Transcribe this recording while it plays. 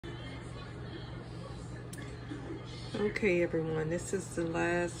Okay everyone, this is the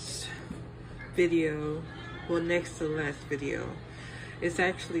last video, well next to the last video. It's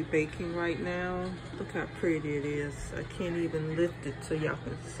actually baking right now. Look how pretty it is. I can't even lift it so y'all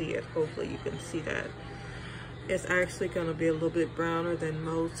can see it. Hopefully you can see that. It's actually gonna be a little bit browner than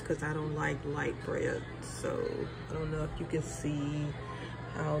most because I don't like light bread. So I don't know if you can see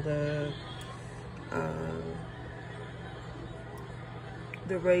how the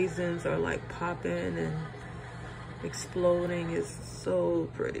raisins are like popping and exploding. Is so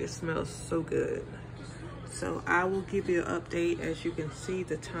pretty. It smells so good. So I will give you an update. As you can see,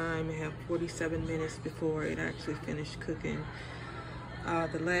 the time, I have 47 minutes before it actually finished cooking.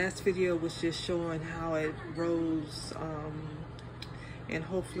 The last video was just showing how it rose, and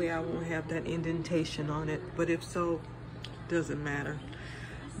hopefully I won't have that indentation on it, but if so, doesn't matter.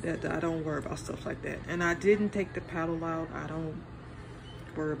 That I don't worry about stuff like that. And I didn't take the paddle out. I don't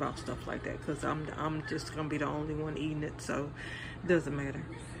worry about stuff like that because I'm just gonna be the only one eating it, so it doesn't matter.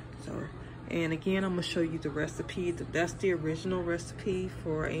 So, and again, I'm gonna show you the recipe. That's the original recipe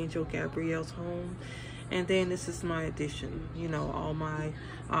for Angel Gabrielle's home, and then this is my addition, you know, all my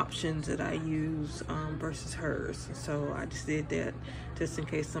options that I use versus hers. So I just did that just in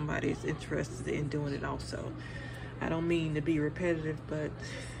case somebody's interested in doing it also. I don't mean to be repetitive, but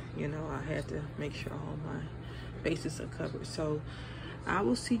you know, I had to make sure all my bases are covered. So I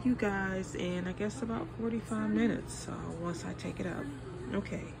will see you guys in, I guess, about 45 minutes once I take it out.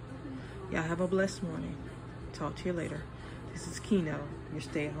 Okay. Y'all have a blessed morning. Talk to you later. This is Kino, your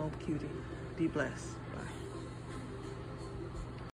stay-at-home cutie. Be blessed. Bye.